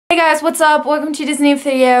Hey guys, what's up? Welcome to this new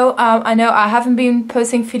video. I know I haven't been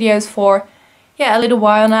posting videos for a little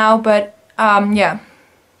while now, but I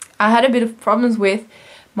had a bit of problems with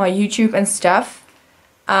my YouTube and stuff.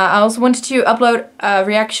 I also wanted to upload a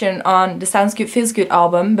reaction on the Sounds Good Feels Good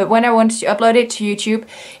album, but when I wanted to upload it to YouTube,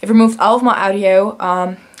 it removed all of my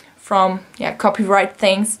audio from copyright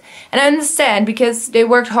things. And I understand, because they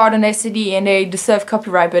worked hard on their CD and they deserve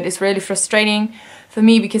copyright, but it's really frustrating for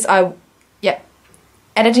me because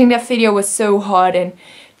editing that video was so hard and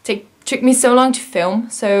took me so long to film.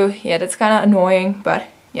 So yeah, that's kind of annoying, but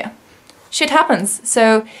yeah, shit happens.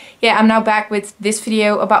 So yeah, I'm now back with this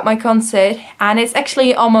video about my concert, and it's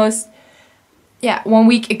actually almost 1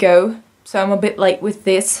 week ago, so I'm a bit late with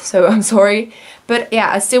this, so I'm sorry. But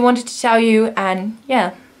yeah, I still wanted to tell you, and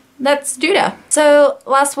yeah, let's do that. So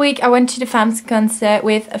last week I went to the Vamps concert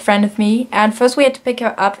with a friend of me, and first we had to pick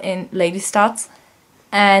her up in Lelystad.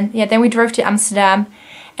 And yeah, then we drove to Amsterdam,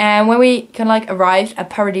 and when we kind of like arrived at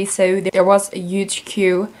Paradiso, there was a huge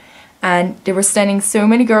queue, and there were standing so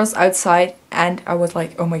many girls outside, and I was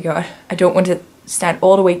like, oh my god, I don't want to stand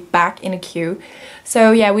all the way back in a queue.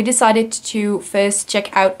 So yeah, we decided to first check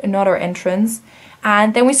out another entrance,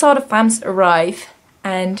 and then we saw the Vamps arrive,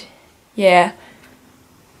 and yeah,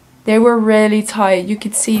 they were really tired. You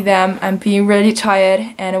could see them and being really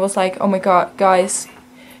tired, and it was like, oh my god, guys,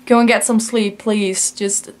 go and get some sleep, please.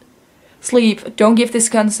 Just sleep. Don't give this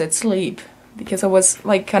concert sleep. Because I was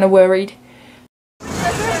like kind of worried.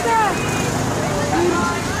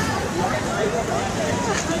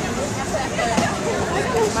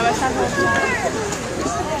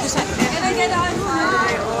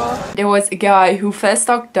 There was a guy who first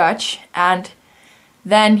talked Dutch, and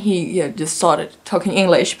then he just started talking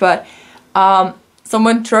English, but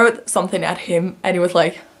someone threw something at him and he was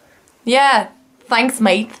like, yeah, thanks,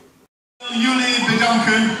 mate. Jullie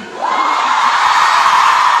bedanken.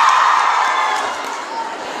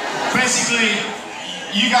 Basically,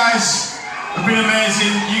 you guys have been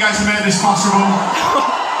amazing. You guys have made this possible.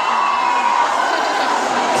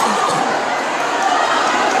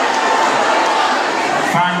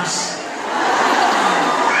 Thanks.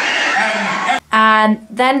 And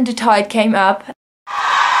then the tide came up.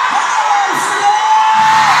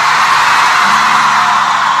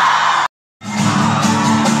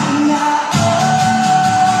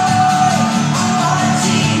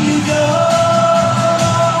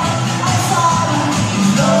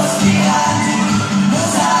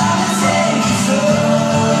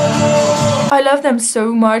 I love them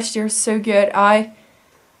so much, they're so good. I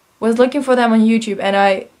was looking for them on YouTube, and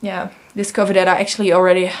I discovered that I actually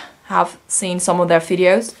already have seen some of their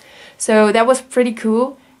videos. So that was pretty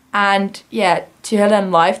cool. And yeah, to hear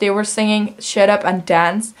them live, they were singing Shut Up and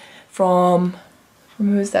Dance from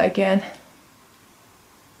who's that again?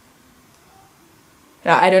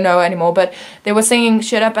 Yeah, I don't know anymore, but they were singing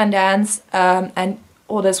Shut Up and Dance, and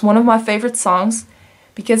that's one of my favorite songs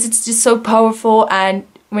because it's just so powerful, and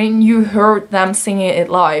when you heard them singing it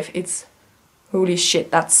live, it's holy shit,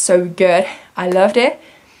 that's so good. I loved it.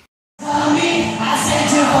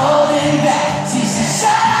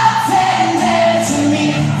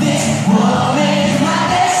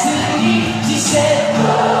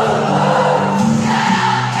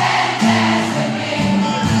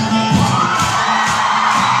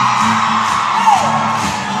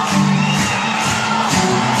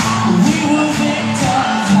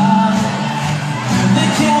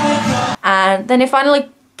 And then they finally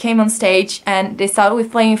came on stage, and they started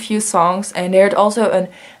with playing a few songs, and they had also an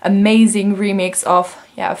amazing remix of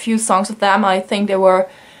a few songs of them. I think they were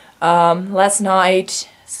Last Night,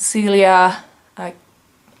 Cecilia, I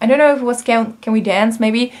don't know if it was Can We Dance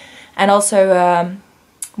maybe, and also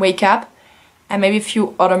Wake Up, and maybe a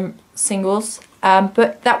few other singles.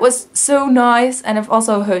 But that was so nice, and I've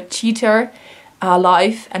also heard Cheater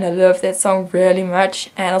live, and I love that song really much,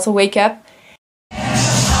 and also Wake Up.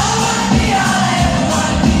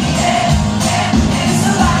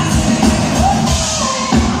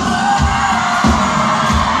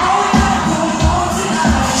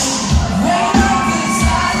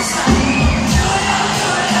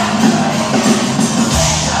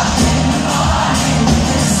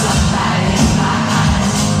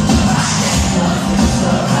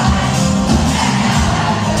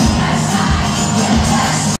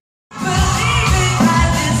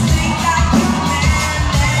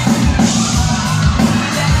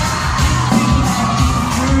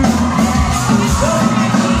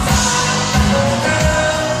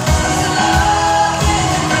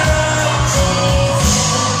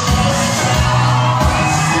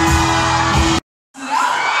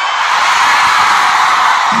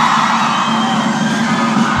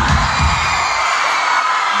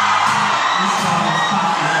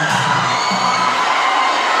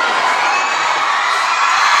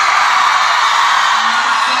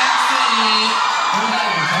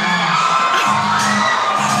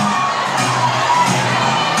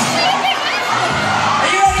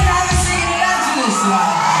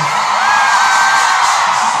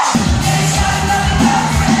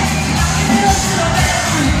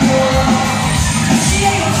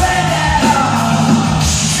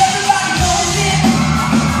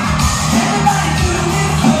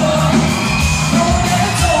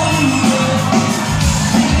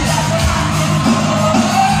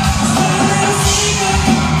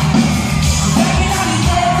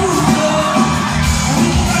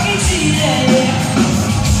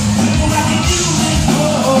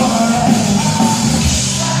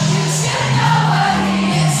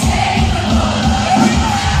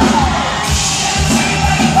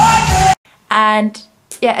 And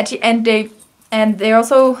yeah, at the end they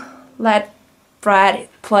also let Brad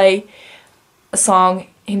play a song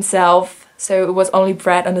himself, so it was only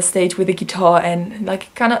Brad on the stage with a guitar, and like a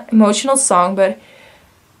kind of emotional song, but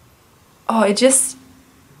oh, it just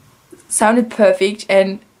sounded perfect.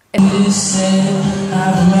 And you said, I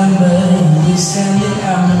remember you standing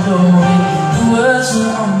out the doorway. The words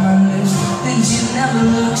were on my lips, things you never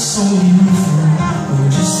looked so beautiful. Oh,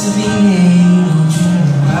 just to be near, don't you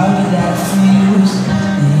know how that feels?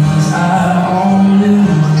 These are only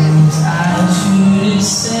words I should have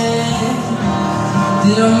said.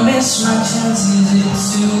 Did I miss my chances? It's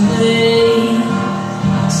too late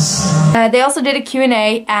to say. they also did a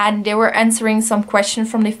Q&A, and they were answering some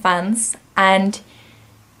questions from the fans, and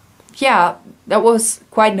yeah, that was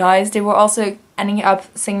quite nice. They were also ending up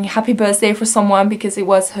singing happy birthday for someone because it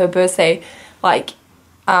was her birthday, like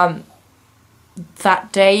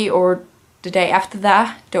that day or the day after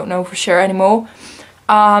that, don't know for sure anymore.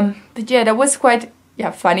 But yeah, that was quite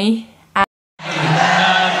funny.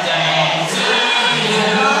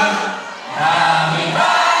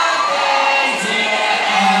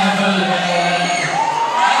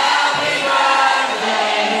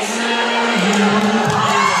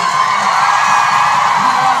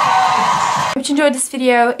 If you enjoyed this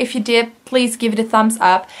video, if you did, please give it a thumbs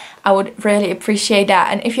up. I would really appreciate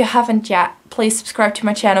that. And if you haven't yet, please subscribe to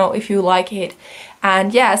my channel if you like it.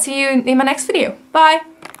 And yeah, see you in my next video. Bye!